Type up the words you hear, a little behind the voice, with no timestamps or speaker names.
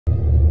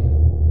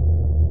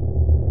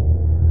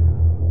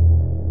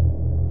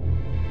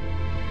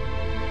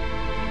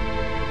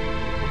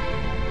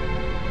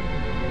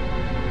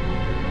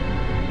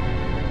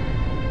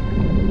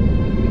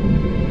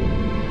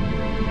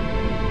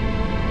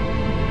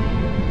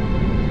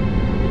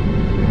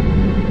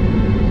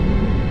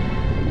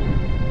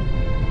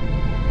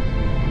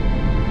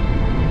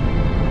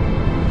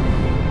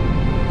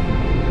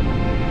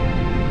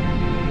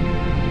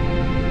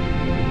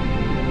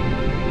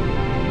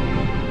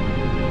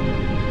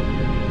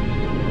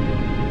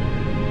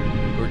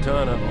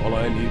Cortana, all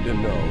I need to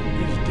know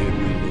is did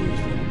we lose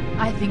them?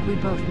 I think we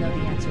both know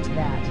the answer to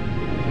that.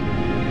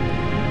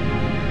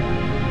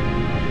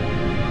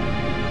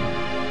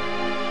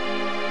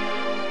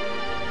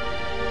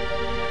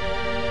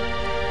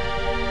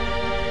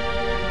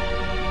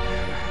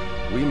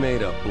 We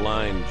made a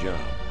blind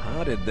jump.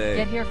 How did they...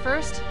 Get here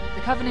first?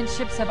 The Covenant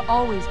ships have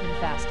always been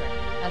faster.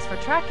 As for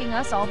tracking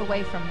us all the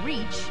way from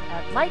Reach,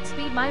 at light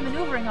speed my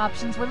maneuvering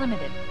options were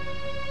limited.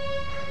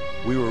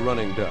 We were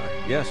running dark,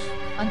 yes?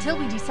 Until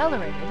we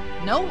decelerated,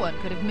 no one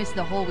could have missed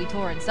the hole we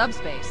tore in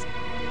subspace.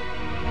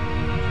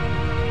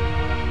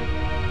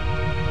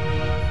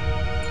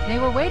 They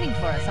were waiting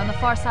for us on the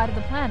far side of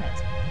the planet.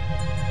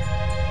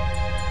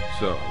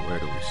 So, where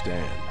do we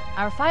stand?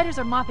 Our fighters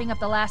are mopping up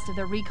the last of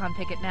their recon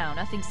picket now,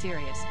 nothing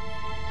serious.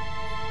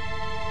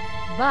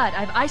 But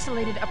I've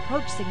isolated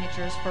approach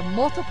signatures for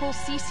multiple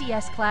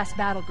CCS-class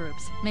battle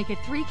groups. Make it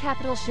 3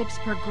 capital ships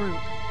per group.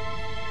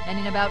 And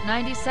in about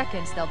 90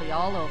 seconds, they'll be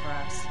all over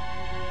us.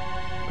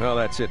 Well,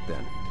 that's it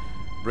then.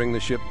 Bring the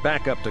ship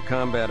back up to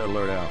Combat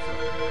Alert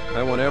Alpha.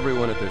 I want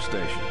everyone at their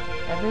stations.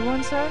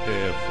 Everyone, sir?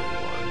 Everyone.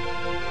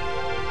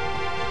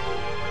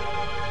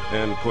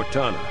 And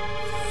Cortana.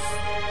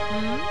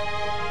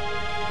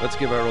 Hmm? Let's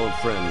give our old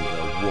friend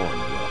a warm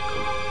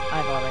welcome.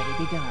 I've already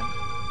begun.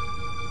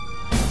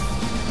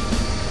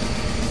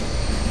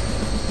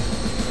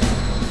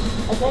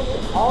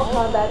 Attention, all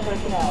combat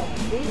personnel.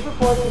 Please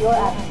report to your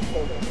action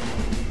station.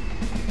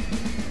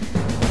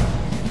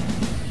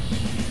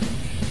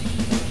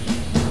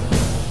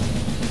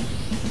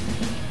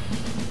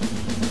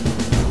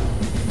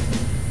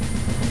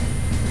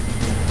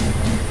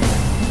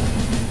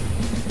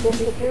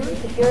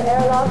 Secure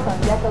airlocks on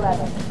Deck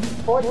 11.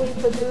 14th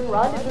Platoon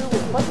rendezvous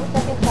with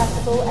 22nd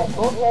Tactical at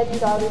Bulkhead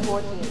Charlie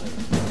 14.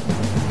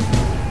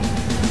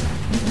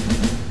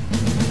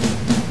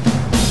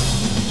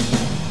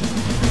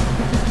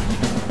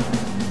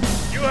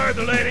 You heard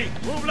the lady.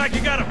 Move like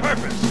you got a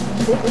purpose.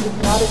 This is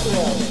not a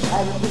drill. I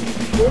repeat,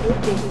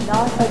 this is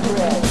not a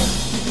drill.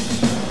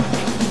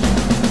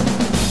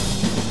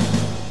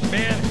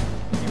 Men,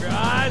 keep your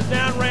eyes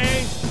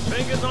downrange,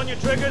 fingers on your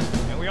triggers,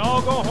 and we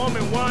all go home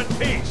in one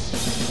piece.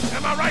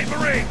 Am I right,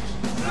 Marines?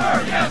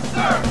 Sir, yes,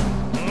 sir!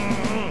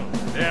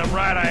 Damn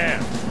right I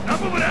am. Now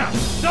move it out.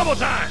 Double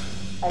time!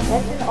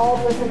 Attention all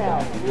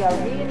personnel. We are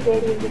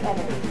re-engaging the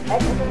enemy.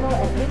 External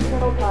and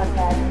internal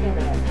contact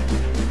imminent.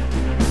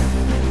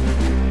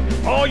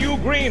 All you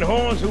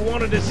greenhorns who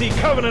wanted to see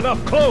Covenant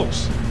up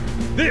close,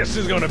 this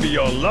is gonna be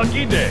your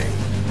lucky day.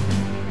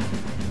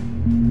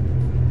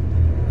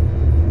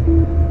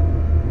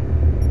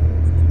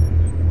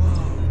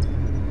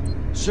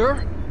 Whoa.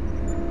 Sir?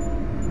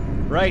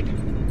 Right.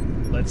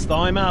 Let's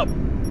thaw him out.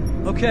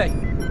 Okay.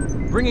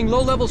 Bringing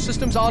low-level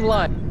systems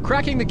online.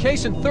 Cracking the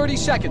case in 30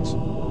 seconds.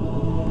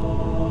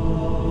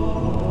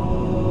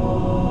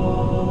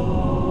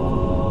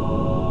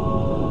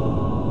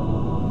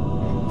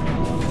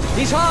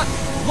 He's hot!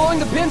 Blowing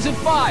the pins in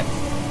 5!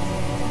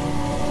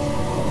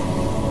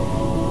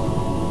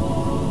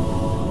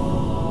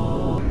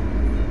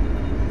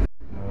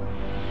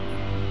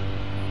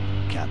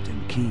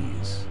 Captain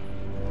Keyes.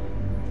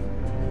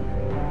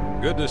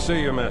 Good to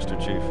see you, Master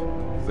Chief.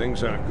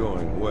 Things aren't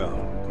going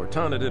well.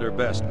 Cortana did her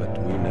best, but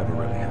we never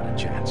really had a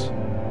chance.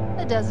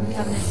 A dozen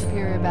Covenant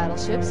superior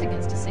battleships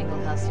against a single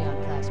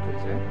Halcyon-class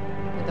cruiser.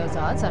 With those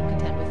odds, I'm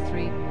content with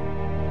 3,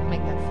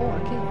 make that 4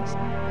 kills.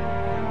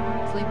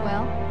 Sleep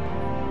well?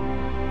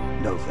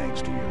 No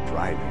thanks to your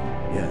driving,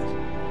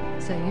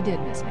 yes. So you did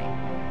miss me.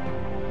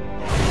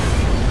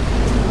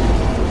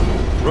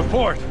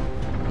 Report!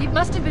 It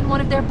must have been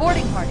one of their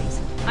boarding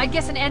parties. I'd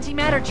guess an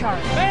antimatter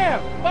charge.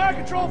 Ma'am! Fire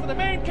control for the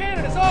main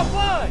cannon is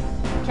offline!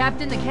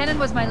 Captain, the cannon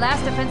was my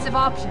last offensive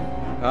option.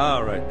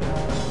 All right,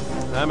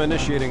 then. I'm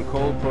initiating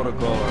Cold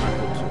Protocol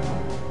Article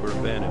 2. We're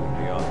abandoning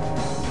the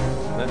office.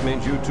 That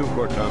means you too,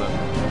 Cortana.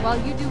 While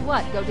you do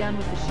what? Go down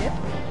with the ship?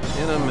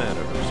 In a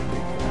manner of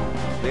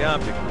speaking. The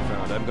object we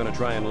found, I'm gonna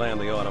try and land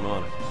the Autumn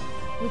on it.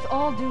 With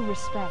all due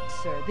respect,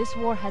 sir, this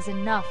war has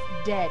enough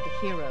dead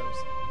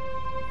heroes.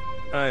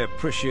 I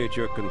appreciate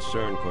your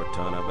concern,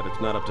 Cortana, but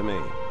it's not up to me.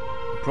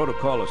 The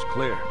protocol is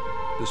clear.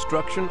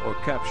 Destruction or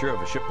capture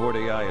of a shipboard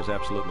AI is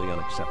absolutely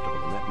unacceptable,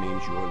 and that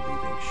means you're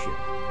leaving ship.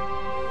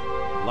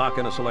 Lock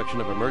in a selection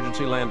of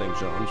emergency landing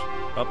zones,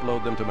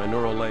 upload them to my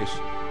neural lace,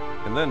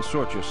 and then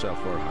sort yourself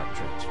for a heart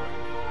transfer.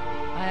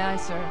 Aye, aye,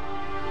 sir.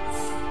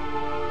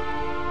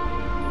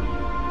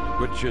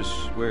 Which is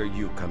where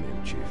you come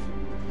in, Chief.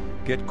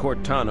 Get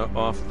Cortana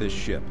off this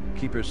ship.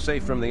 Keep her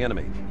safe from the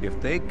enemy. If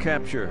they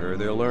capture her,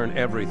 they'll learn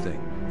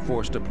everything.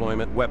 Force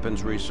deployment,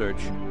 weapons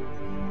research,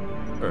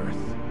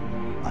 Earth.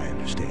 I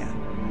understand.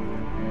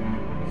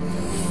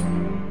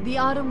 The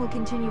Autumn will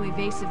continue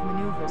evasive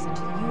maneuvers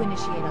until you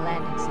initiate a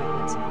landing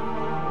sequence.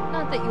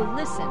 Not that you'll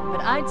listen,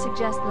 but I'd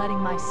suggest letting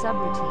my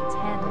subroutines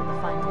handle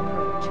the final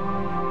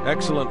approach.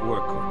 Excellent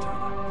work,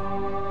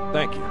 Cortana.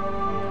 Thank you.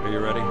 Are you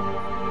ready?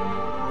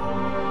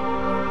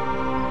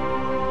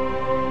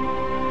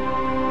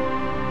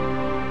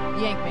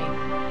 Yank me.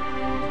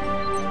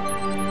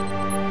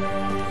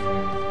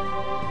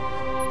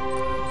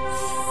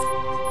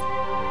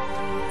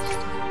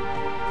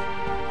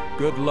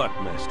 Good luck,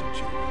 Master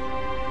Chief.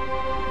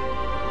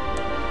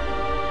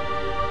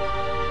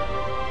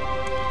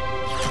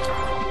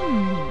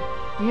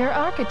 Your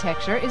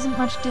architecture isn't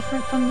much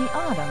different from the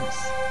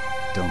Autumn's.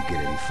 Don't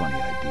get any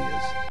funny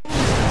ideas.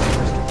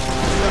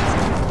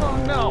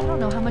 Oh no! I don't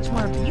know how much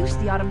more abuse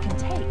the Autumn can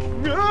take.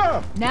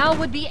 Now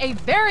would be a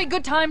very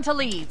good time to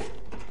leave.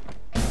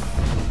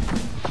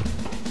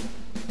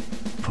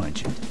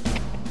 Punch it.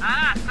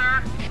 Aye,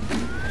 sir.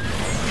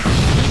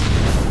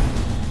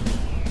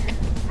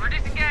 We're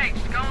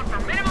disengaged, going for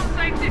minimum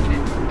safe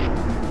distance.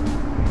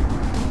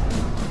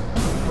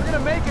 We're gonna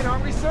make it,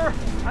 aren't we, sir?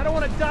 I don't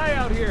want to die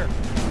out here.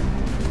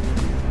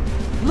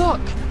 Look!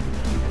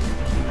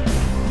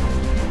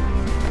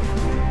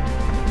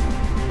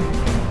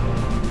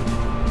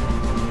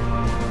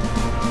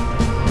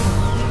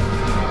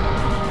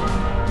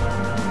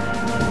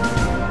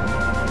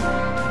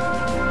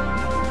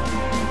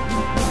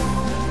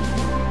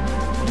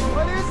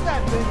 What is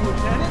that thing,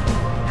 Lieutenant?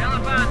 Hell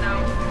if I know.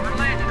 We're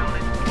landing on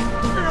it.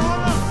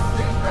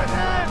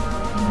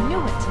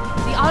 Knew it.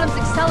 The Autumn's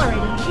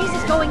accelerating. Cheese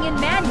is going in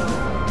manually.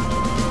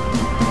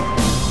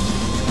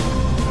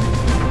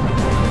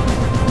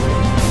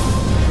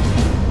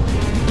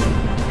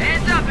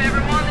 Hands up,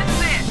 everyone. This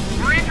is it.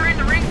 We're entering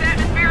the ring's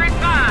atmosphere in 5.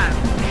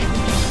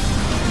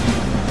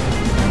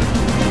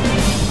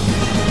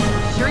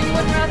 Sure you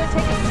wouldn't rather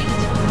take a seat?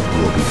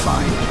 We'll be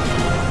fine.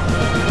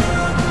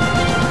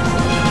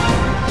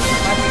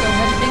 Let's go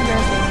ahead,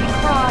 fingers. They be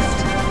crossed.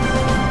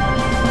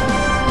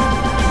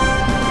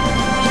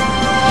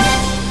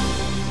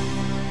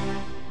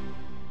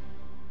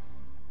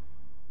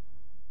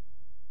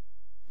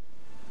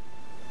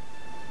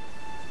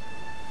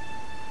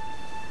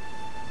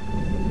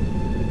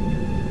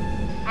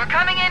 We're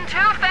coming in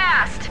too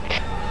fast.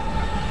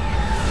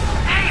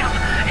 Damn!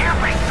 Air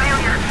brake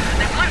failure.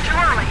 They flew too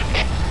early.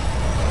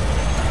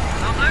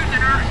 I'm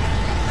losing her.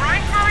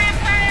 Brace for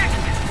impact!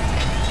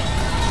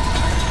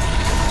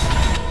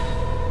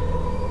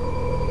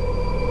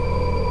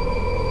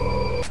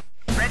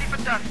 Ready for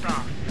dust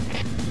off.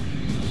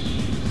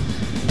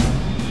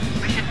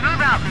 We should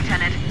move out,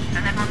 Lieutenant,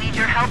 and then we'll need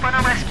your help on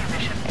a rescue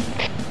mission.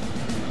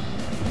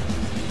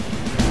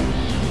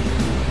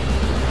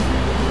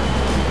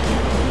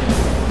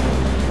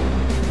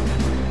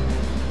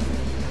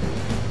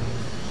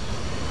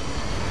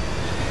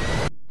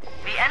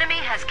 The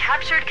enemy has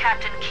captured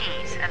Captain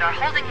Keyes and are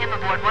holding him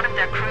aboard one of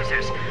their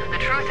cruisers, the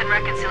Truth and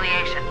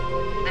Reconciliation.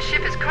 The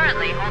ship is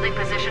currently holding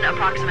position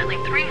approximately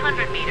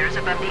 300 meters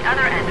above the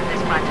other end of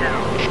this plateau.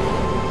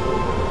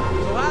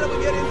 So how do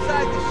we get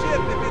inside the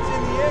ship if it's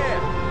in the air?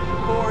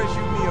 Corps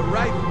issued me a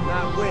rifle,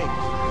 not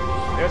wings.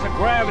 There's a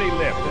gravity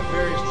lift that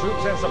various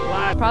troops and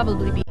supplies.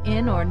 Probably be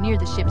in or near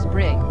the ship's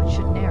brig, which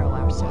should narrow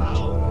our search.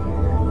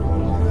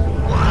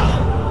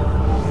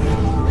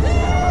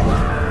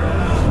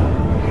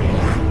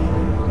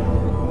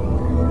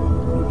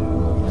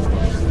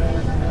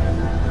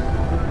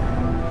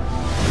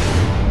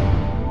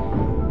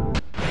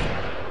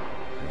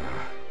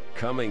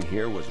 Coming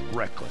here was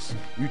reckless.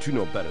 You two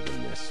know better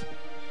than this.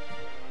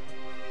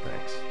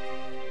 Thanks.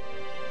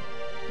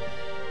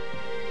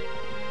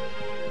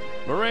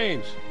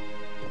 Marines,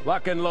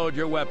 lock and load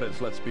your weapons.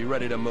 Let's be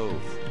ready to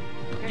move.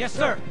 Yes,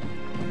 sir.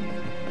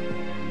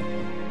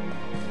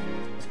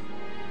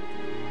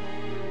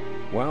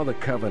 While the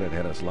Covenant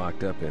had us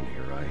locked up in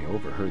here, I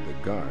overheard the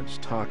guards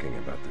talking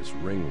about this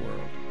ring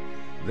world.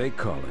 They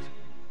call it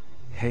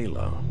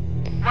Halo.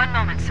 One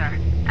moment, sir.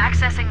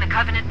 Accessing the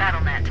Covenant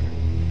BattleNet.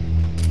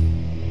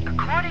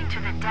 According to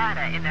the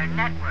data in their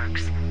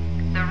networks,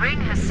 the ring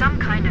has some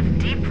kind of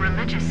deep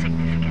religious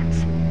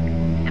significance.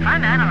 If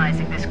I'm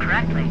analyzing this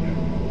correctly,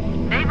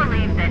 they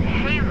believe that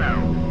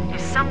Halo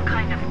is some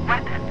kind of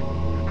weapon,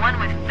 one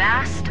with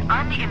vast,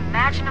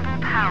 unimaginable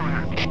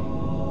power.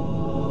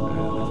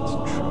 That's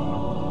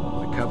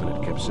true. The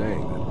Covenant kept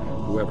saying that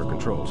whoever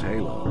controls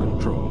Halo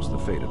controls the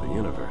fate of the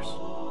universe.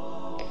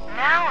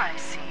 Now I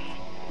see.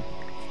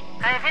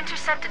 I have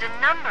intercepted a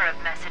number of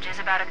messages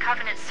about a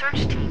Covenant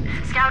search team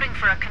scouting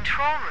for a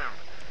control room.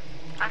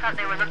 I thought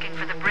they were looking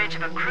for the bridge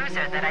of a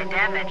cruiser that I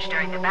damaged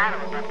during the battle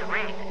above the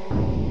ring.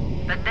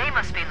 But they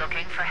must be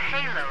looking for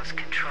Halo's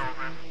control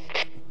room.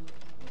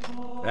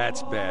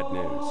 That's bad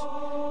news.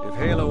 If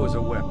Halo is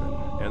a weapon,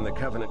 and the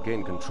Covenant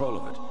gain control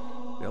of it,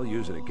 they'll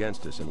use it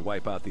against us and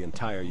wipe out the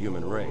entire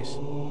human race.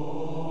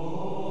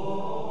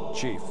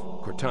 Chief,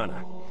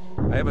 Cortana,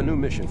 I have a new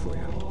mission for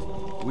you.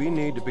 We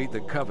need to beat the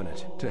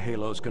Covenant to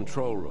Halo's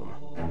control room.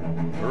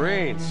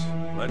 Marines,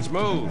 let's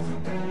move!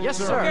 Yes,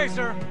 sir. Okay,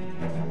 sir.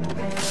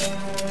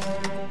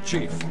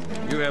 Chief,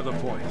 you have the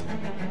point.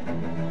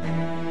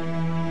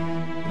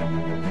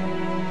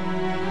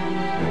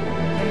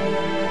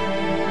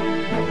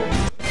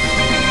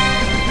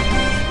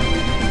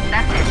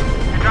 That's it.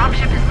 The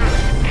dropship is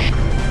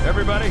loose.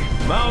 Everybody,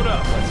 mount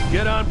up. Let's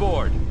get on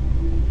board.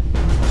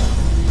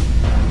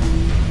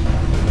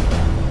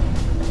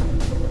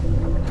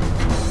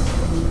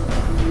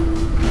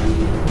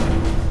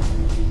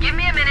 Give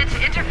me a minute to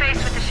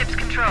interface with the ship's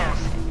controls.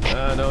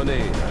 No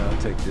need. I'll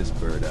take this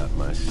bird out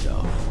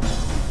myself.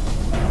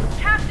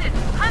 Captain!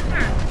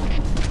 Hunter!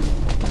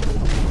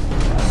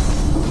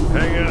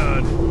 Hang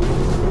on.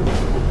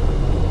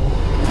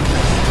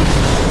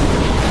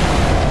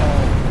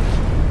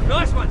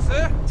 Nice one,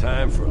 sir.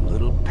 Time for a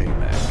little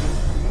payback.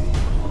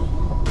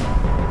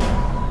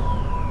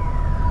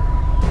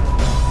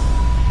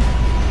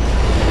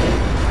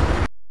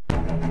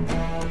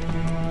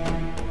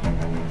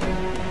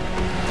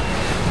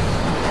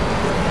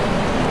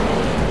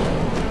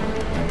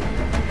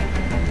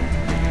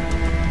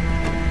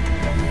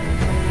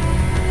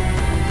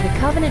 The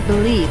Covenant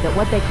believe that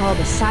what they call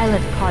the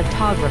silent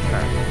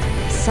cartographer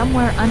is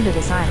somewhere under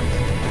this island.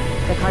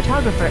 The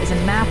cartographer is a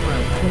map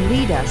room that will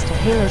lead us to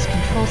Halo's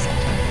control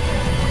center.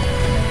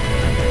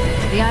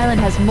 The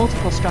island has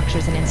multiple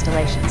structures and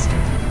installations.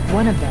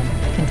 One of them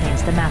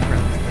contains the map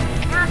room.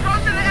 We're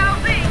approaching the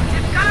LZ.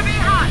 It's gonna be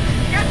hot.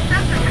 Get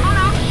set to come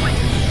out quick.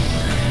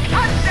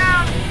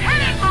 Touchdown!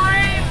 Hit it,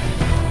 Marines!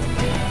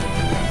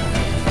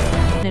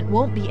 And it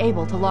won't be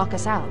able to lock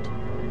us out.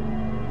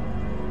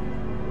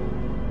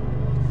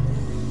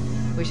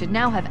 We should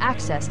now have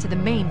access to the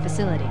main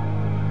facility.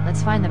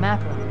 Let's find the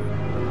map room.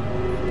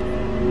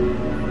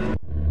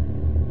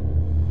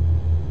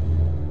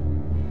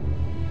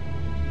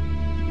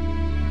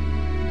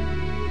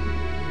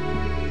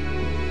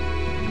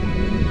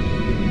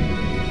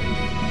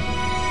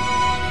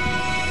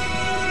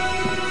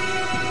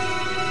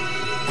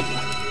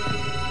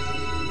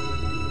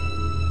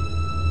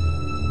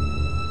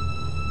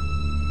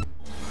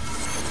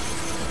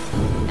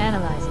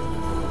 Analyzing.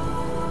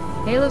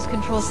 Halo's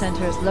control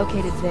center is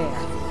located there.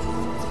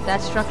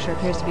 That structure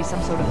appears to be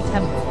some sort of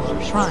temple or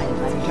shrine,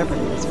 if I've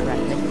interpreted this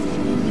correctly.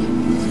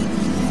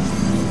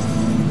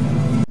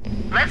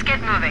 Let's get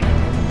moving.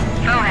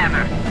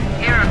 Foehammer,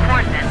 here are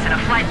coordinates and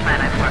a flight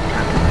plan I've worked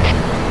out.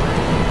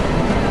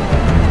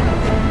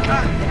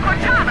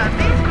 Cortana,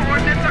 these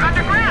coordinates are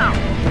underground.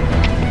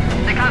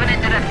 The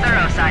Covenant did a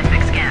thorough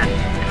seismic scan,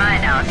 and my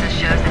analysis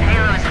shows that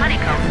Halo is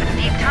honeycombed with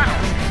deep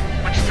tunnels,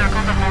 which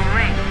circle the whole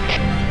ring.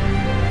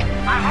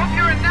 I hope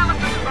your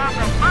analysis is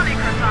also funny,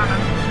 Cortana.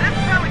 This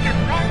delegate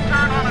won't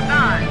turn on a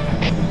dime.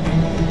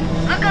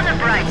 Look on the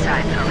bright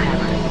side,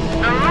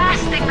 Foehammer. The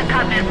last thing the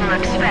Covenant will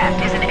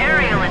expect is an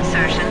aerial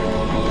insertion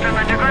from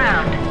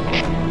underground.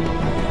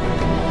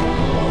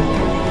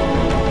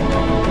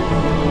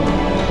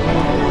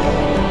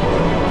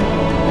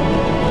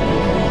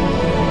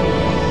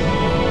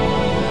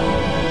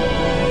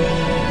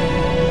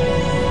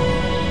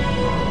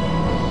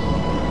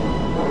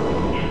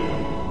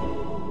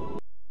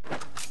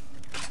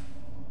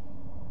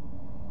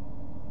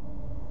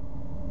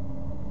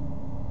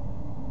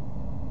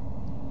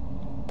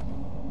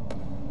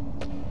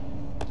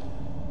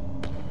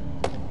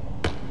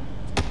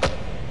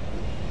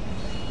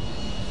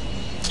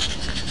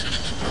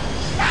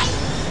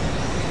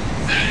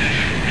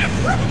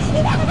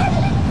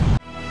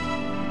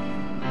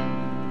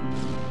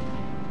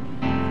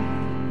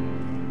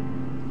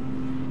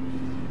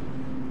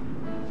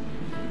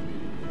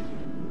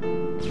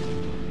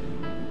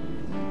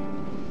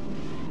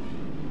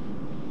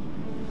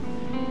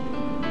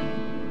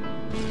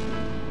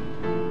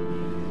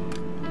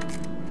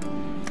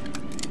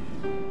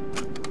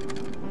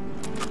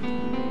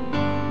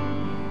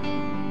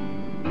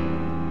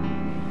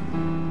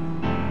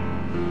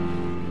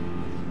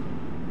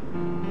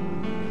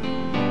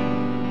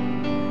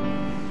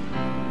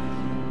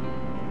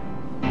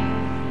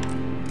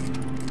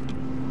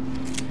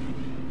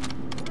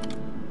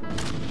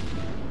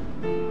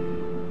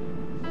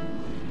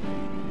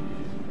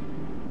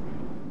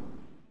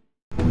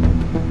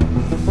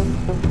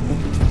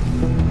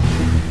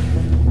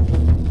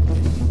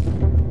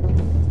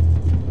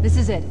 This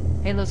is it.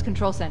 Halo's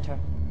control center.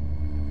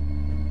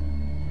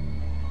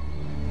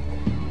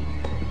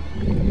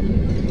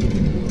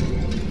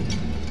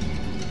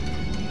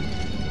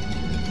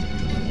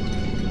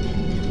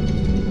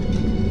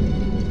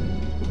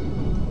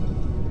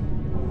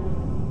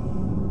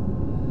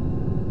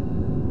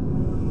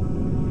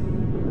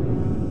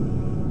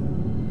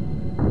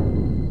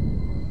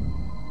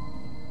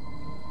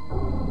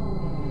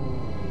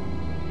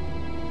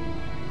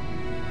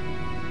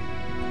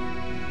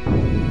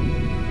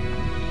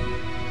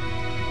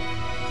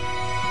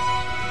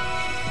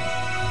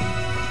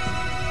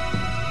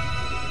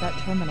 That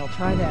terminal,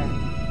 try there.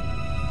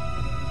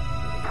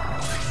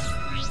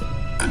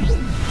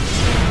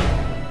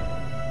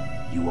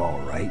 You all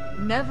right?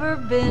 Never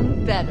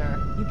been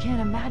better. You can't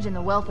imagine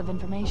the wealth of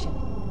information.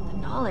 The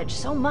knowledge,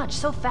 so much,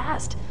 so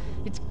fast.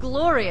 It's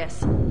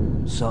glorious.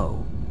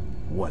 So,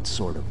 what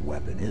sort of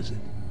weapon is it?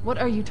 What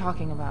are you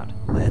talking about?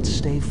 Let's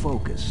stay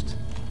focused.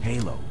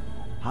 Halo,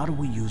 how do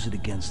we use it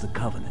against the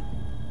Covenant?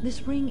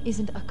 This ring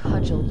isn't a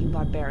cudgel, you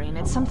barbarian.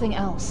 It's something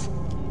else.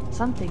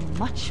 Something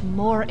much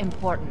more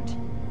important.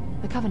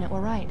 The Covenant were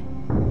right.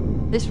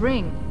 This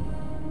ring,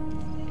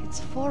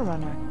 it's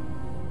Forerunner.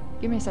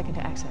 Give me a second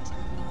to access.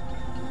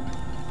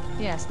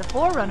 Yes, the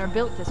Forerunner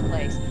built this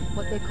place,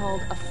 what they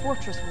called a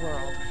fortress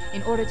world,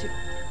 in order to...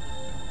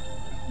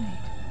 Wait.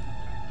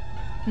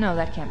 No,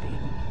 that can't be.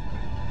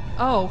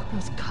 Oh,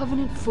 those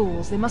Covenant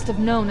fools. They must have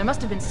known. There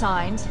must have been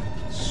signs.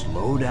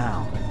 Slow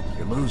down.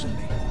 You're losing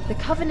me. The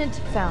Covenant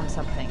found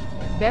something.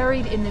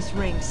 Buried in this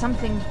ring.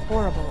 Something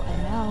horrible.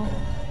 And now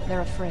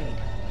they're afraid.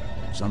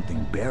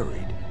 Something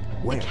buried?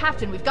 Where? The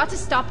captain. We've got to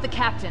stop the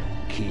captain.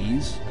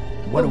 Keys?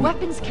 What The do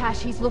weapons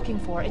cache he's looking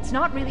for. It's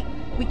not really...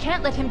 We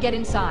can't let him get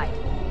inside.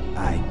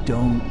 I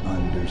don't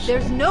understand.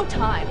 There's no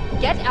time.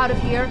 Get out of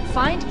here,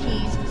 find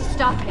keys,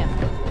 stop him.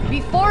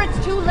 Before it's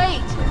too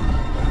late!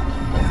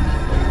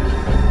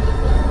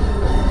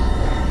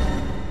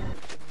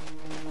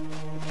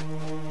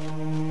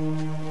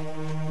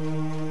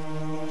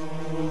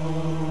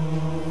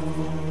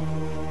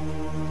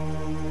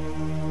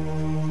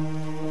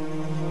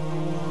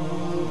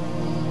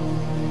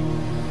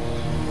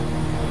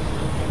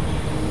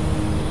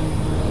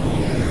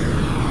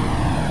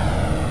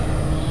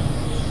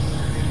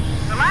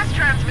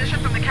 Transmission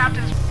from the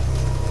captain's...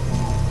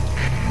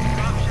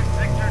 Dropship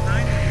Victor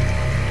 9.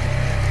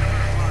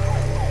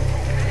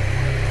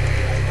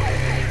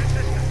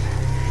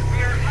 We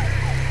are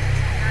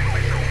attacked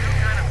by some new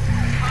kind of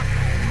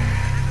hostile.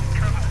 This is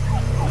Covenant.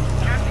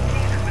 Captain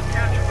Keys has been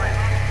captured by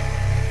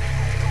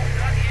hostiles.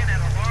 Dug in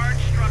at a large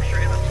structure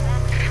in the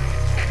swamp.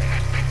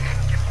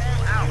 Get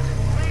all out,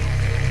 please.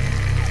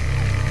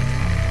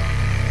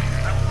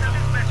 I will send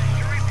this message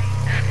to repeat.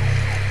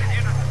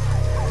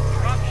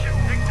 Dropship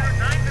Victor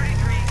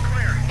 933,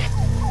 clear.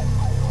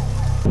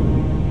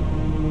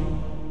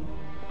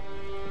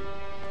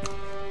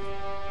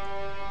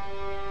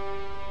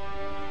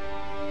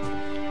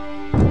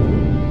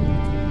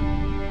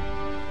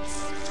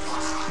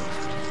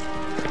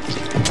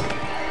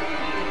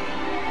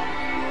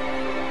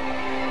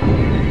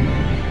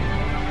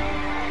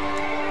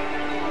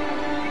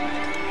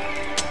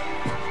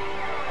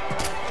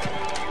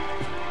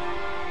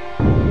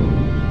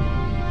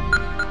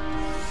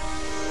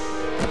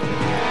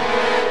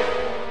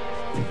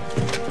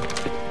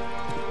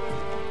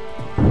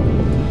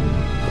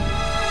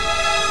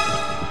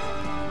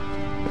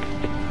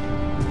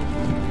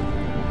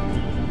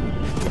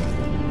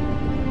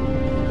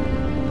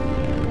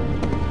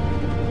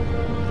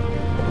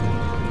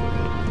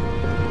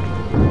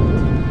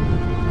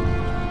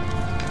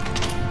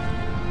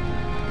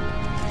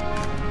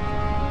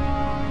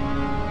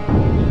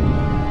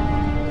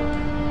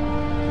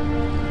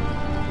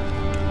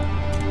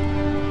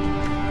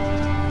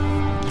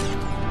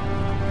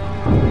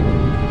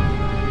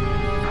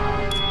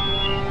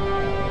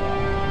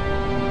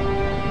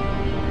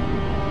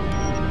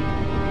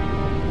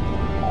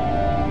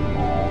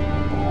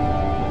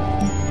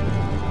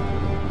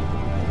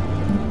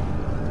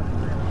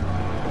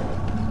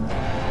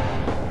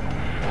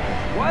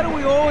 Why do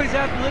we always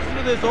have to listen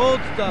to this old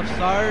stuff,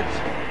 Sarge?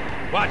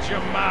 Watch your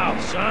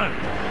mouth, son.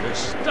 This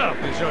stuff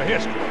is your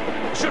history.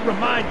 It should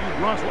remind you,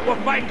 drunks, what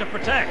we're fighting to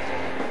protect.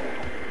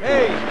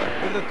 Hey,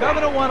 if the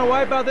Covenant want to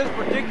wipe out this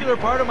particular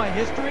part of my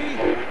history,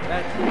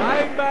 that's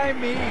fine by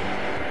me.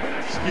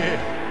 Yeah,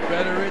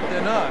 better it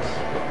than us.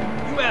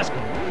 You ask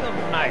them real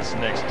nice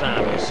next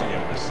time you see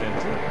him,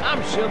 Vicente.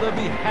 I'm sure they'll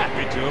be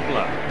happy to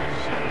oblige.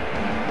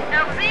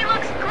 LZ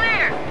looks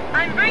clear.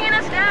 I'm bringing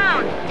us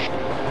down.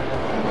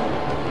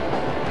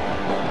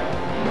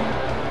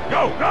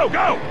 Go, go,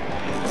 go!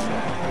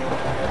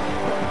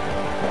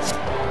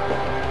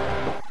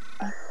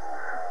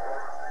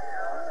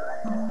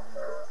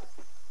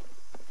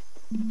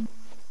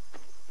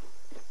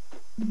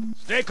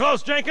 Stay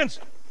close, Jenkins.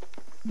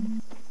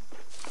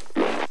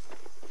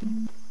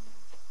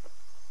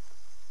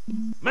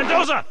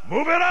 Mendoza,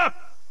 move it up!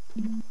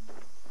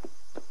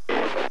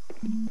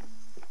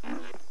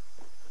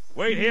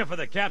 Wait here for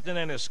the captain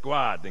and his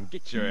squad, then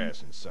get your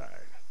ass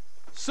inside.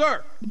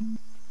 Sir!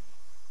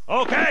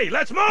 Okay,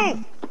 let's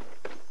move!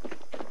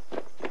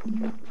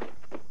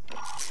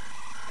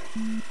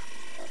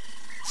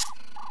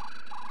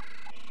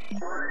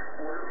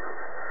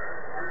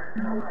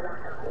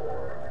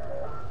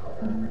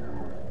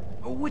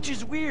 Which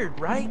is weird,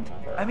 right?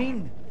 I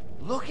mean,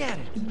 look at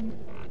it.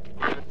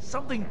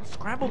 Something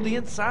scrambled the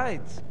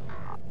insides.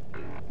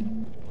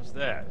 What's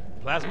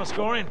that? Plasma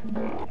scoring?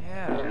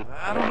 Yeah,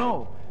 I don't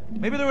know.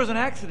 Maybe there was an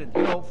accident,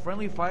 you know,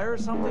 friendly fire or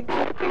something?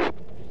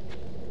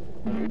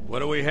 What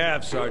do we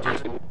have,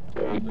 Sergeant?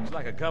 Looks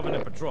like a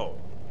Covenant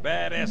patrol.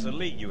 Badass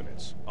elite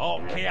units.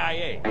 All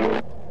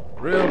KIA.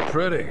 Real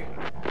pretty.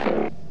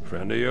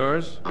 Friend of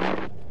yours?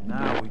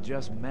 Nah, we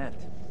just met.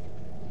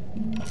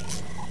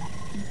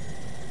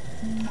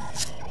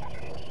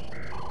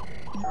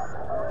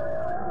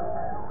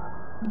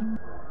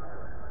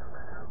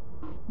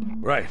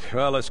 Right,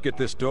 well, let's get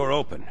this door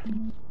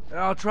open.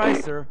 I'll try,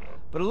 sir.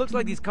 But it looks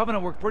like these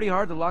Covenant worked pretty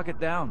hard to lock it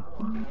down.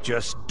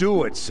 Just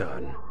do it,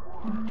 son.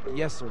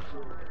 Yes, sir.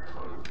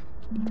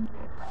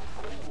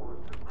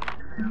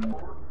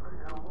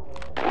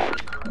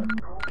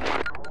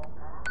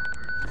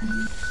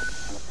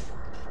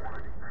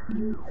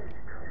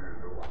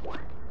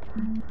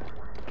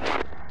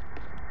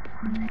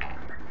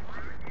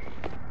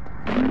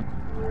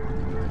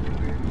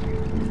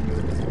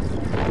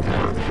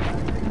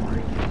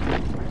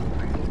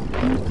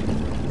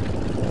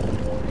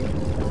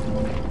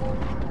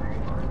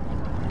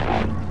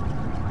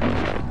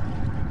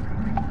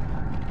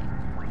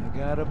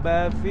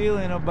 bad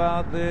feeling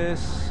about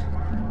this.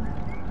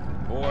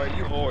 Boy,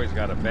 you always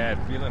got a bad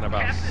feeling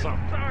about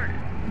something. Sorry.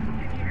 Can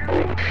you hear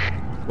me?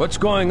 What's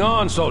going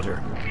on,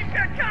 soldier? We've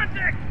got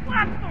contact.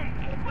 Blast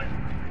them. But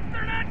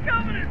they're not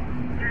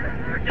coming.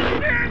 They're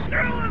just tearing through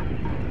us.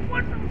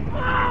 What the...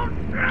 Oh,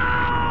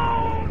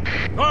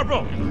 no!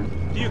 Corporal,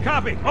 do you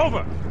copy?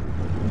 Over.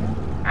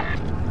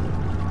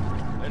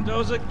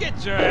 Mendoza,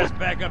 get your ass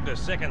back up to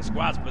second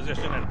squad's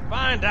position and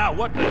find out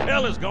what the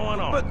hell is going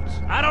on. But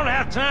I don't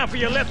have time for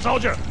your lip,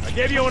 soldier. I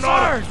gave you an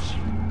order.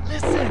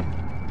 Listen!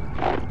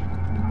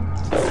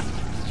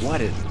 What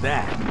is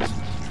that?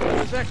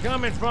 Where's that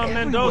coming from,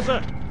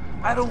 Mendoza?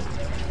 I don't...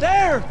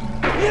 There!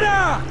 Get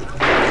out!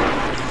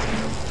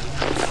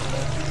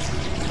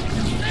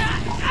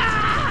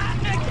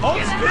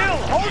 Hold still!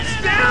 Hold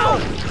still!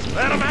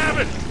 Let him have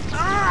it!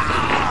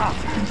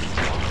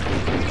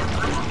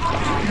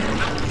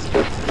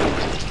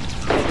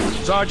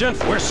 Sergeant,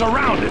 we're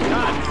surrounded.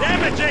 God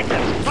damn it,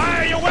 Jenkins!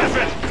 Fire your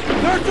weapon!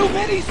 There are too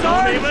many, Don't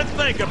Sarge! even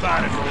think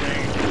about it,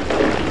 Marine.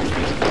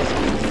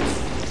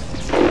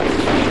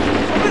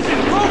 This is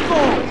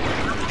local!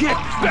 Get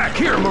back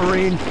here,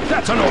 Marine!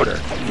 That's an order!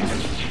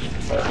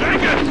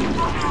 Jenkins!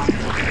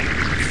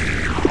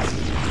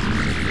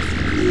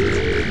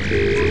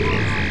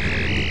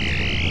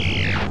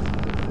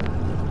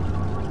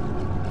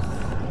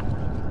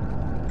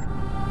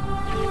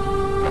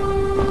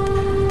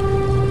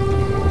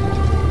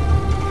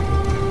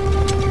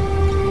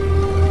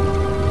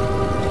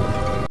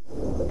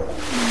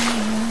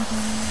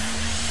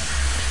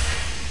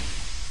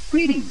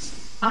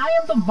 Greetings. I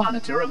am the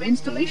monitor of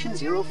Installation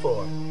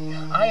 04.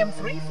 I am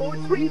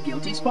 343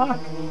 Guilty Spark.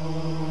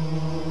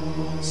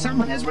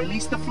 Someone has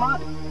released the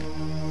flood.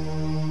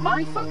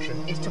 My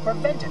function is to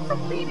prevent it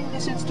from leaving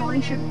this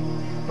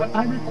installation, but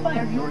I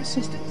require your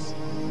assistance.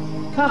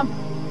 Come,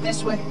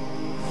 this way.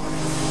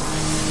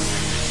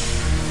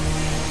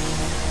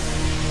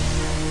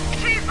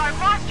 Chief, I've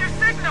lost your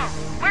signal!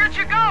 Where'd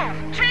you go?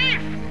 Chief!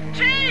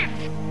 Chief!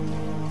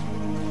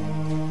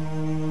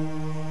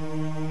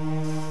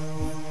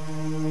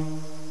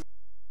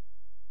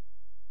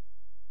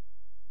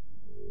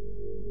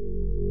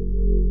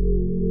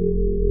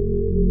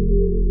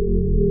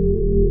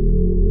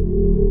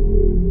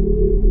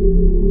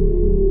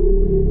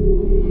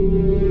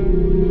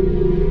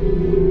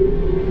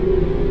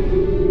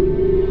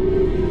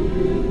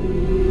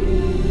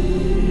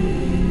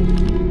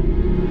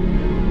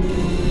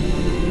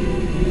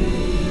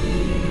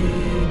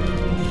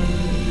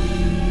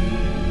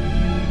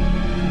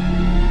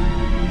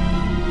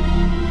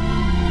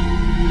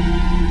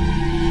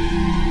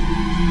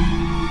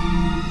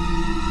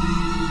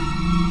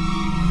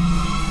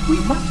 We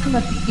must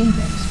collect the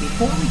index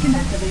before we can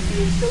activate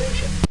the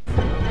installation.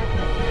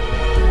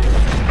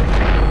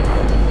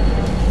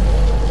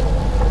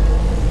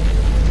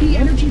 The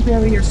energy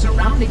barrier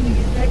surrounding the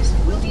index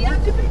will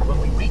deactivate when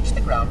we reach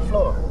the ground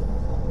floor.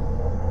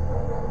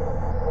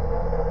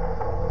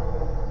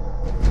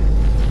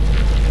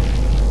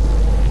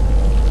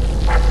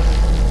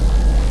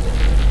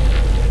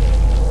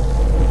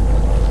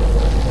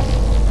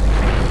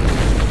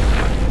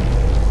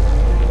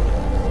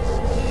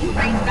 You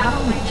may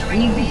now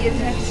retrieve the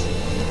index.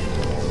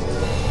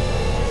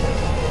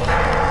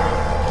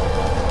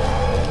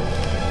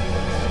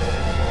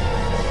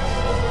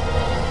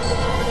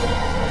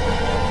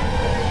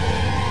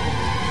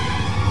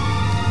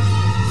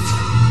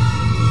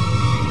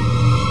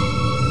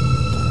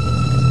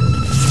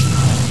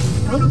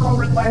 Protocol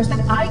requires that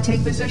I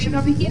take possession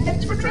of the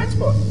index for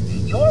transport.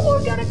 Your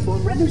organic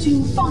form renders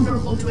you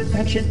vulnerable to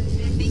infection.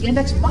 The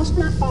index must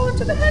not fall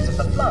into the hands of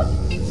the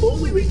flood before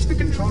we reach the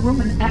control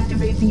room and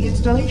activate the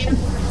installation.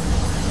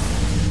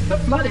 The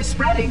flood is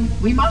spreading.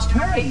 We must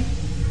hurry.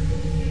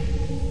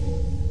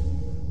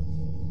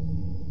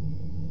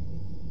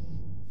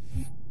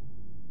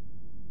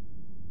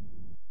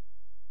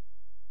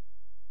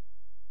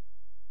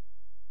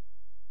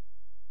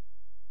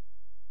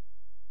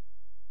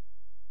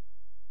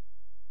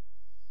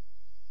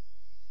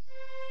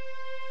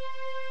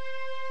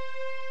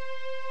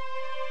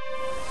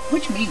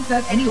 Which means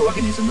that any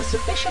organism with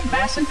sufficient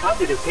mass and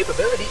cognitive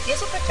capability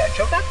is a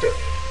potential vector.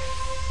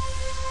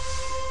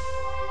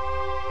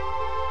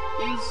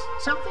 Is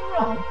something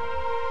wrong?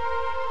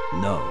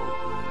 No,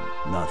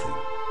 nothing.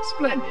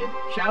 Splendid,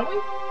 shall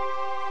we?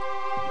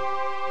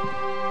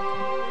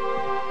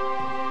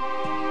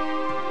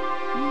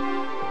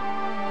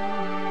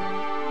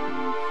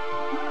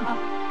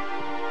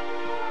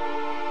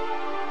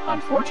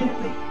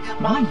 Unfortunately,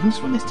 my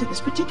usefulness to this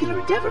particular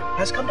endeavor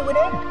has come to an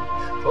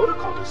end.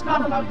 Protocol does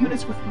not allow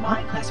units with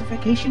my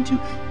classification to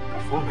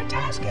perform a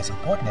task as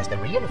important as the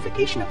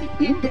reunification of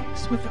the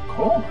index with the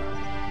core.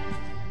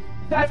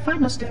 That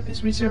final step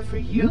is reserved for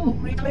you,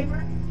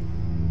 Reclaimer.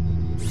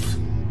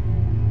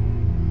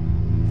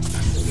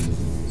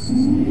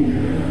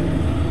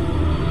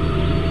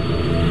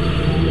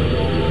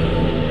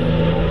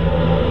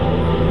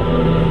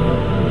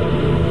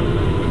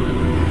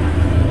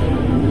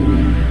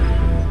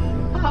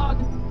 Odd.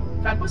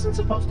 That wasn't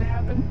supposed to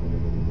happen.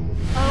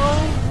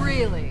 Oh,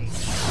 really?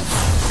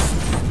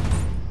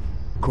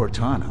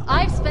 Cortana.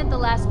 I've spent the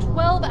last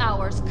 12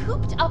 hours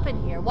cooped up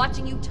in here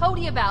watching you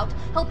toady about,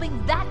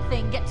 helping that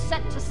thing get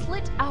set to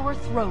slit our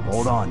throats.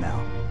 Hold on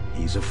now.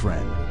 He's a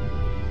friend.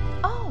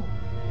 Oh,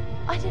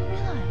 I didn't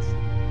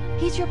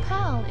realize. He's your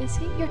pal, is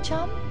he? Your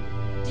chum?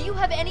 Do you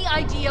have any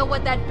idea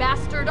what that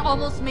bastard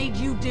almost made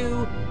you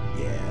do?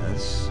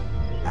 Yes.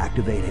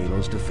 Activate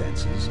Halo's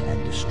defenses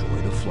and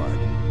destroy the flood,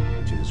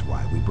 which is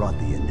why we brought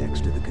the index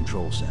to the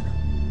control center.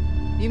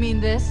 You mean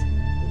this?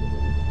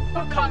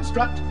 A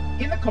construct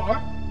in the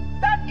core?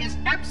 That is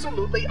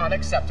absolutely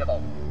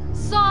unacceptable.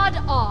 Sod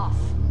off!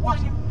 What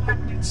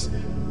impertinence!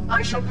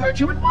 I shall purge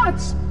you at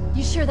once!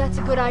 You sure that's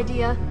a good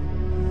idea?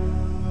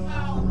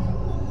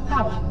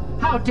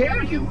 How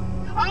dare you?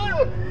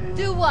 I'll...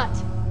 Do what?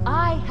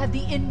 I have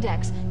the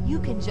index. You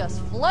can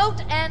just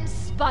float and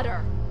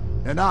sputter.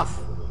 Enough!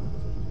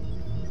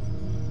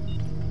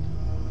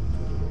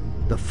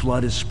 The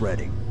flood is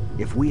spreading.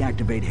 If we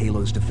activate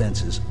Halo's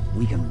defenses,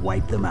 we can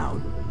wipe them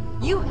out.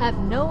 You have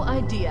no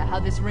idea how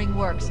this ring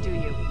works, do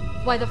you?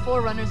 Why the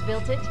Forerunners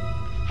built it?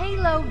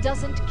 Halo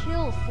doesn't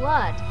kill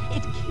Flood.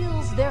 It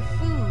kills their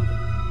food.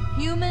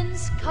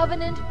 Humans,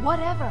 Covenant,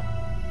 whatever.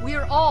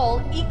 We're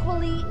all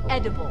equally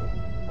edible.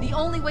 The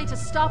only way to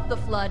stop the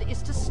Flood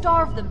is to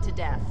starve them to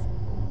death.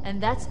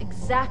 And that's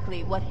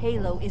exactly what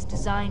Halo is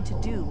designed to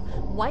do.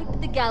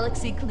 Wipe the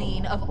galaxy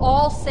clean of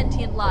all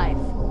sentient life.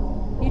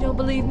 You don't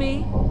believe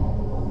me?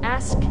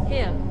 Ask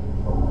him.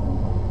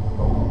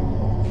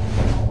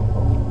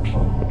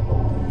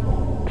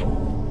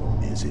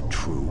 Is it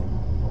true?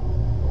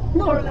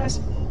 More or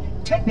less.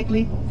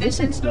 Technically, this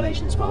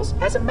installation's pulse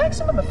has a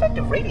maximum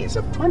effective radius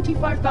of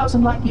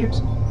 25,000 light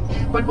years.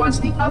 But once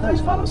the others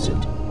follow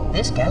suit,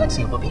 this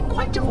galaxy will be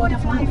quite devoid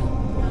of life.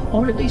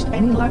 Or at least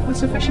any life with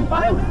sufficient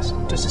biomass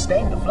to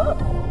sustain the flood.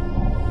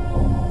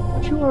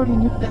 But you already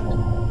knew that.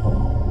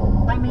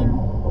 I mean,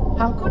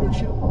 how couldn't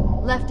you?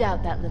 Left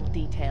out that little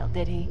detail,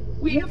 did he?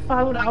 We have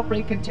followed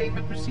outbreak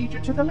containment procedure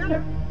to the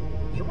letter.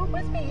 You were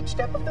with me each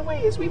step of the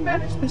way as we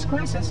managed this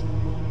crisis.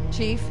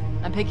 Chief,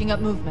 I'm picking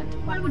up movement.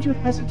 Why would you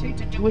hesitate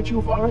to do what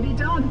you've already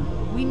done?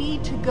 We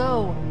need to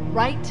go.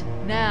 Right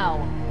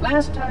now.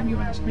 Last time you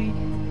asked me,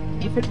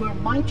 if it were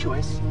my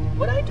choice,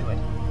 would I do it?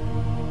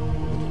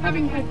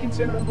 Having had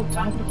considerable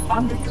time to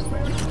ponder your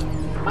query,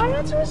 my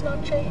answer has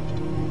not changed.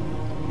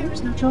 There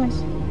is no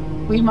choice.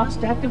 We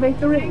must activate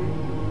the ring.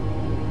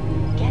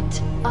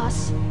 Get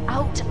us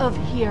out of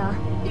here.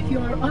 If you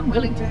are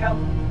unwilling to help,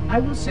 I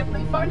will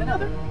simply find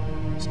another.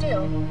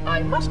 Still,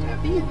 I must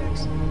have the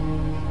index.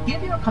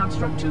 Give your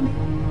construct to me,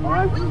 or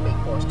I will be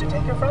forced to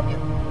take her from you.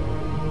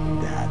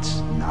 That's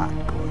not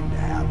going to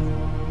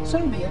happen.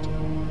 So be it.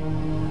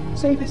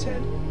 Save his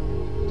head.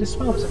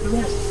 Dispose of the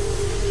rest.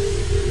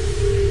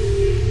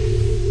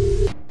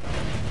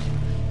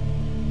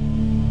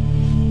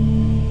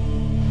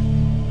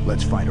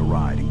 Let's find a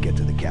ride and get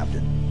to the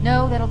captain.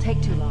 No, that'll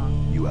take too long.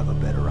 You have a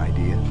better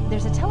idea?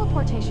 There's a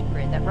teleportation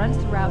grid that runs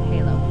throughout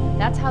Halo.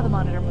 That's how the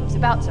monitor moves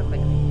about so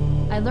quickly.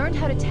 I learned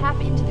how to tap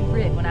into the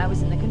grid when I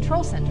was in the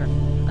control center.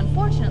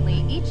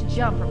 Unfortunately, each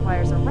jump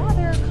requires a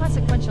rather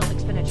consequential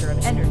expenditure of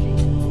energy.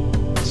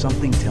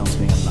 Something tells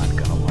me I'm not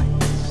gonna like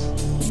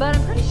this. But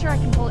I'm pretty sure I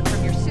can pull it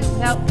from your suit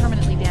without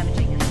permanently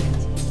damaging your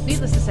suits.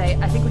 Needless to say,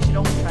 I think we should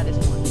only try this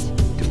once.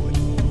 Do it.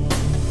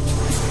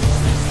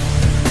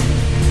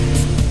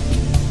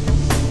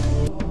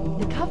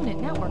 The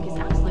Covenant network is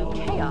absolute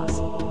chaos.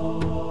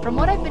 From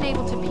what I've been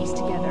able to piece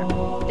together,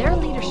 their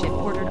leadership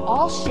ordered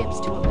all ships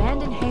to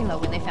abandon Halo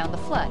when they found the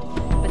flood,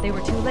 but they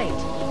were too late.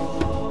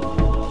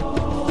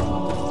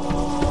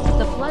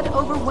 The flood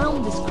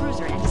overwhelmed this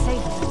cruiser and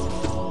disabled it.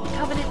 The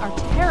Covenant are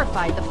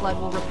terrified the flood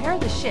will repair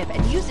the ship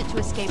and use it to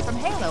escape from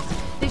Halo.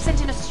 They've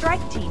sent in a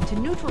strike team to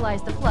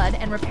neutralize the flood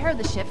and repair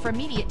the ship for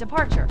immediate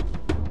departure.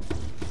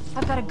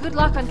 I've got a good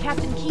lock on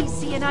Captain Key's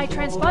CNI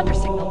transponder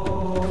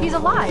signal. He's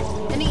alive,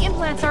 and the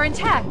implants are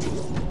intact.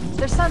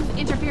 There's some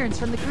interference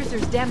from the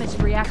cruiser's damaged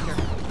reactor.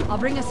 I'll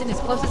bring us in as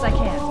close as I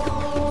can.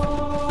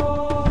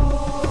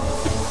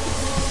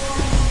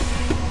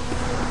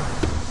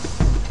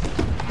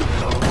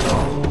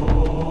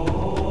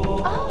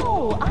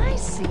 Oh, I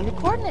see. The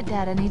coordinate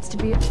data needs to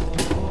be...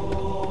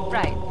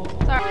 Right.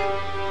 Sorry.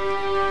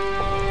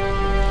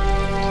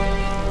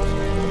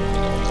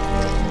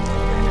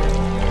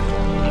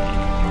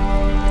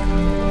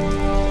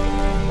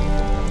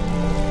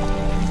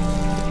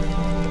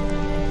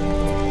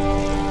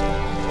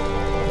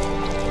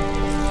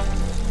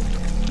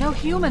 No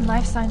human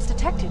life signs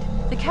detected.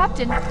 The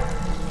captain,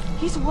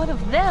 he's one of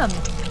them.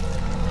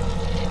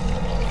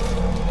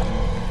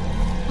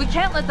 We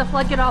can't let the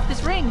flood get off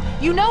this ring.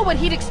 You know what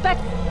he'd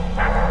expect.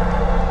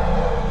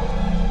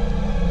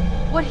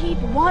 What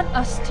he'd want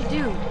us to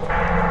do.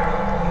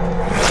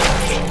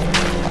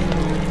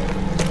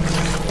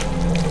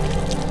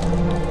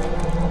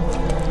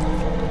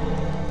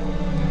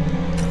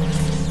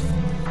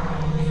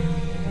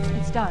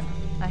 It's done.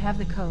 I have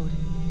the code.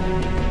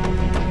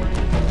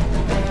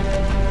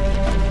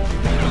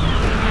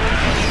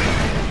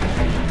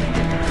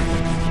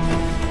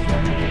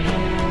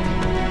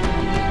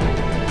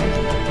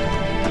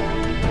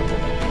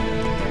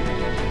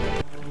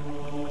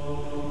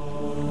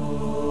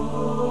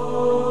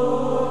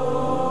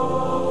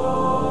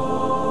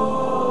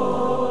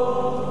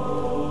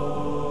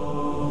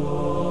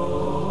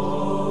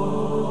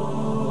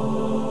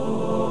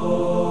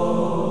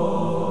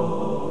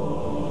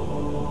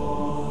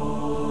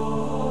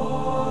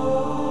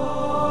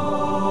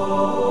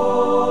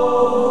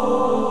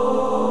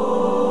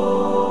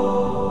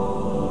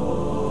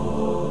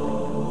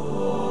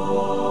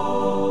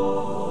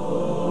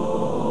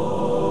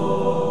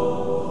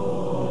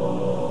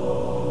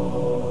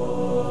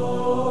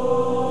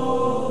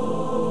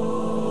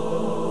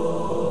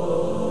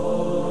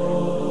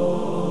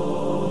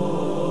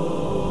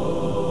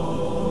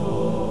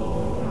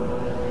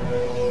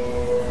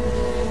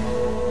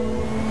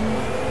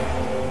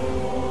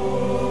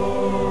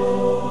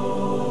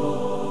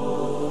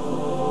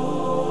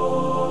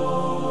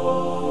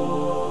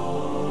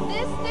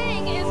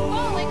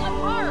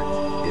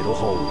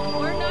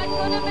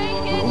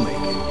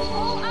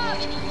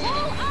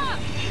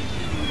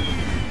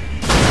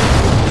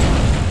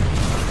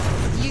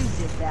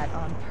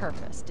 that on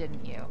purpose,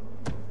 didn't you?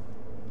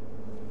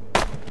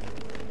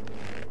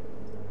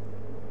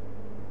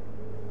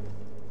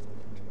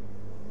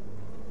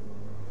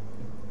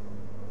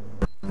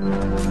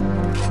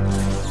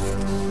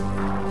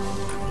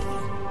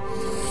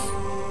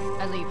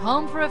 I leave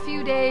home for a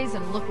few days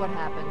and look what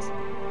happens.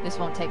 This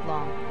won't take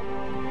long.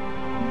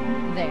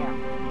 There.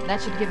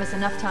 That should give us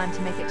enough time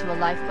to make it to a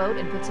lifeboat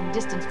and put some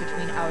distance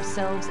between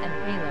ourselves and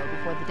Halo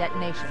before the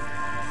detonation.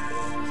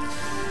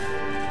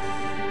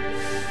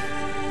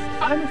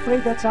 I'm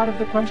afraid that's out of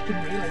the question,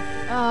 really.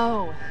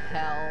 Oh,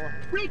 hell.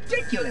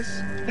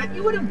 Ridiculous! That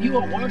you would imbue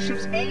a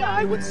warship's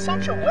AI with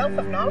such a wealth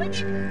of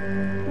knowledge?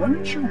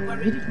 Weren't you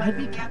worried it might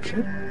be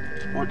captured?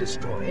 Or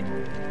destroyed?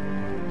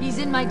 He's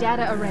in my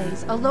data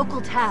arrays, a local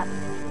tab.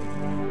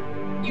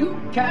 You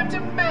can't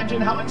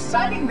imagine how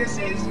exciting this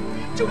is!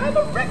 To have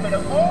a record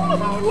of all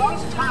of our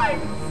lost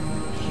time!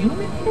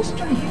 Human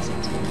history, is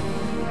it?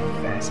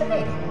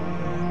 Fascinating.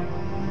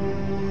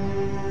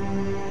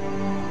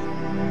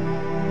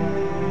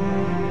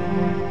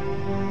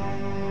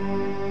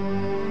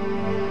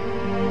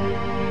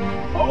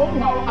 Oh,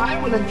 how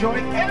I will enjoy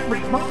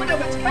every moment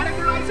of its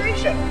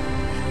categorization!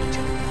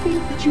 To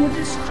think that you would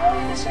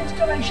destroy this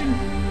installation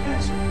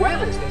as well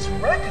as this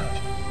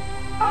record!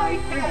 I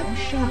am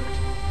shocked.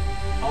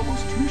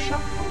 Almost too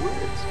shocked for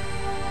words.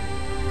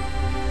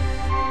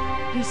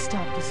 He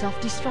stopped the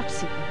self-destruct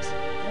sequence.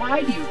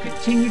 Why do you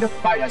continue to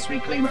fight us,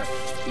 Reclaimer?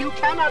 You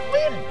cannot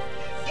win!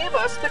 Give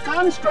us the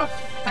construct,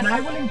 and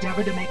I will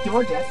endeavor to make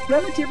your death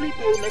relatively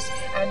painless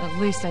and... At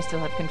least I still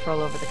have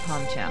control over the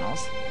comm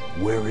channels.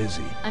 Where is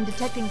he? I'm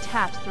detecting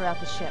taps throughout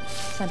the ship.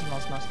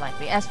 Sentinels, most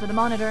likely. As for the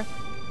monitor,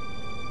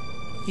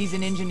 he's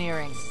in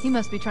engineering. He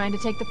must be trying to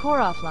take the core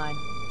offline.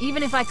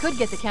 Even if I could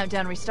get the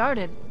countdown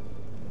restarted,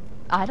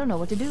 I don't know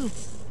what to do.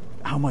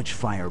 How much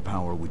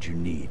firepower would you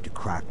need to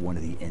crack one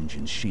of the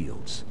engine's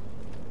shields?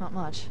 Not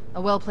much.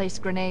 A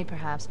well-placed grenade,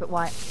 perhaps, but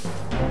why...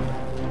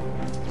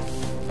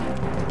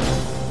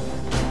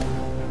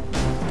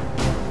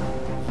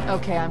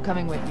 Okay, I'm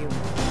coming with you.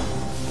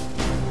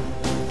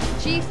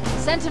 Chief,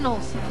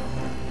 Sentinels!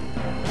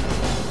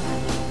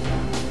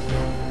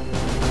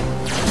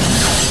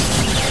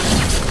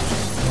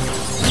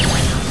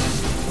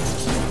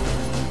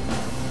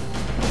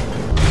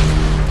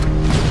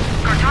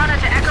 Cortana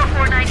to Echo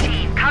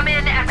 419. Come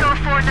in, Echo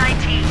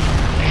 419.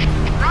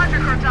 Roger,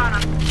 Cortana.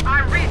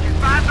 I read you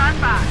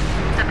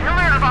 555. The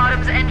Pillar of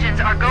Autumn's engines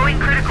are going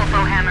critical,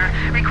 Foehammer.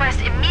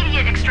 Request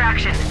immediate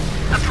extraction.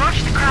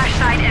 Approach the crash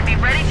site and be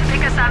ready to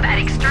pick us up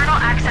at External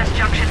Access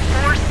Junction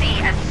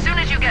 4C as soon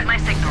as you get my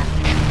signal.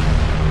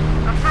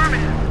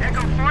 Affirmative.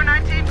 Echo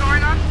 419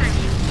 going on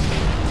station.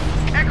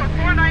 Echo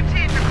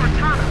 419 to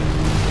Cortana.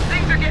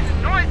 Things are getting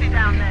noisy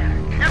down there.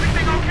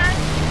 Everything okay?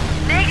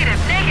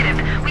 Negative.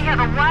 We have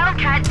a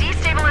Wildcat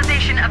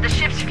destabilization of the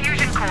ship's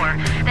fusion core.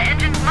 The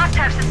engines must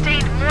have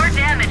sustained more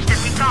damage than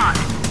we thought.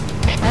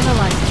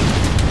 Analyzing.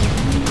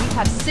 We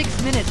have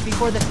 6 minutes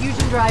before the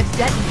fusion drives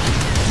detonate.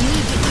 We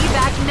need to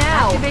evac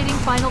now! Activating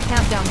final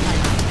countdown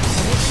timer.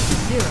 When it reaches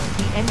 0,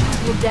 the engines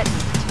will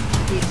detonate.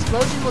 The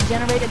explosion will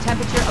generate a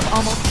temperature of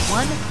almost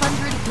 100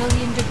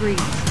 million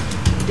degrees.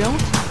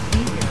 Don't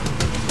be here.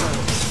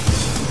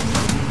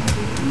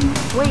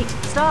 Wait,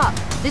 stop!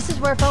 This is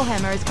where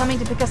Foehammer is coming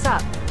to pick us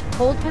up.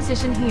 Hold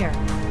position here.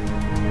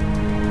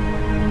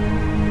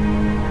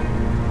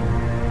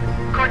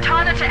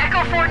 Cortana to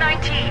Echo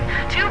 419.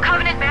 2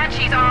 Covenant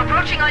Banshees are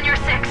approaching on your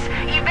 6.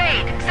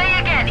 Evade. Say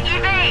again,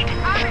 evade.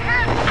 I'm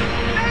hit!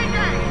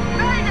 Mayday!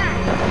 Mayday!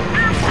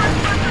 There's one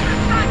person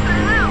inside the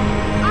hell!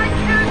 I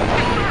can't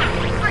hold her!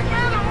 I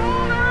can't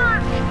hold her!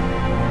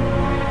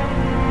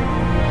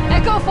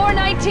 Echo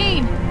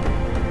 419!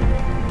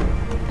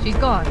 She's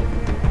gone.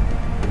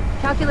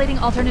 Calculating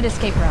alternate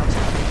escape route.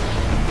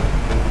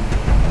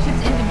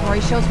 Ship's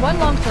inventory shows 1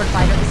 longsword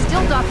fighter is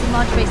still docked in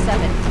Launch Bay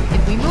 7.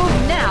 If we move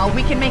now,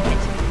 we can make it.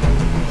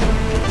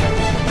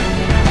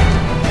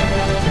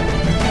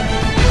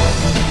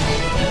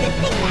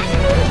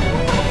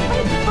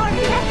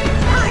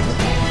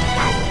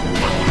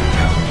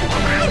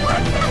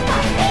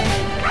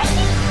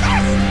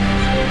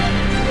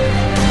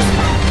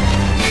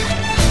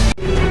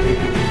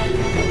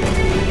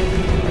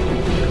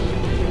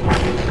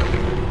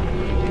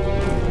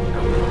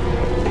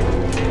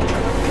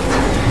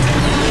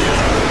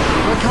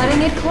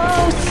 Cutting it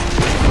close!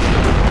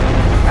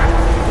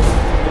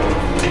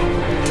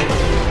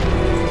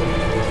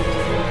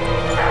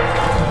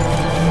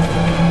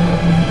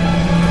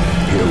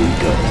 Here we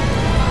go.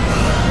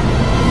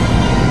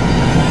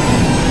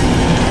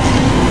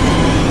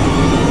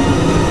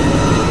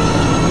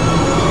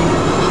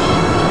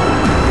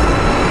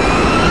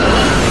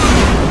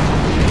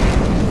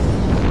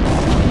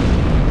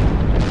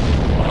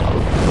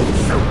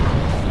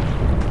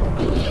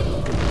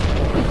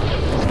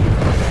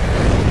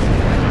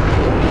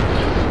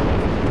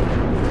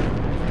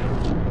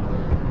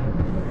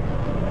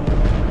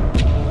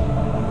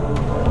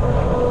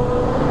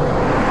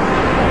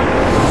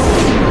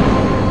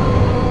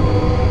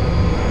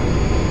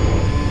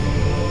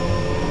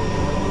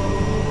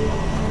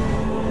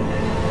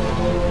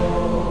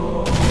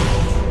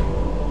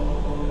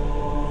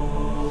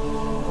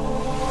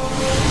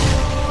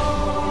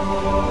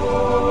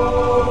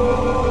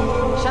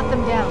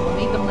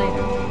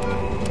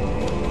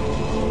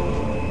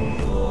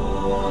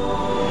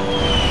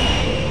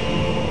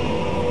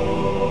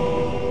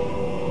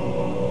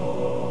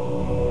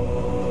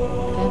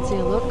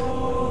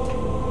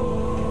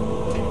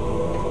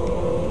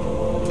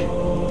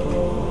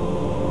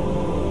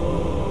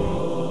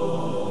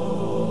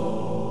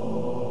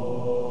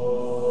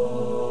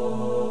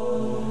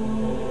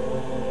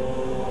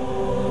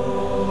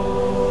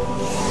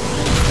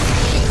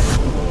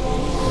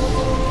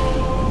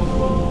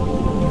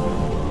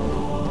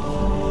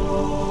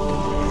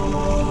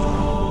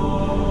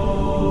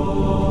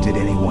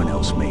 anyone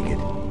else make it?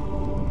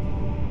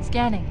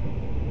 Scanning.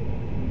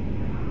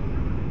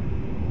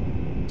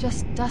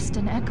 Just dust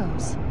and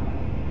echoes.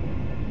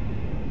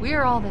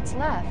 We're all that's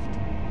left.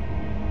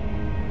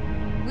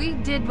 We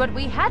did what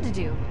we had to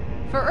do.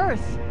 For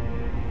Earth.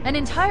 An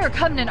entire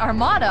Covenant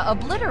armada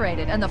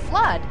obliterated, and the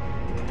Flood.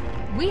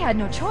 We had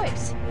no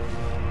choice.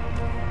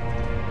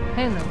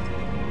 Halo.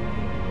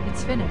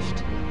 It's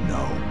finished.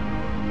 No.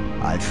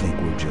 I think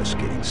we're just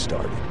getting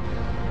started.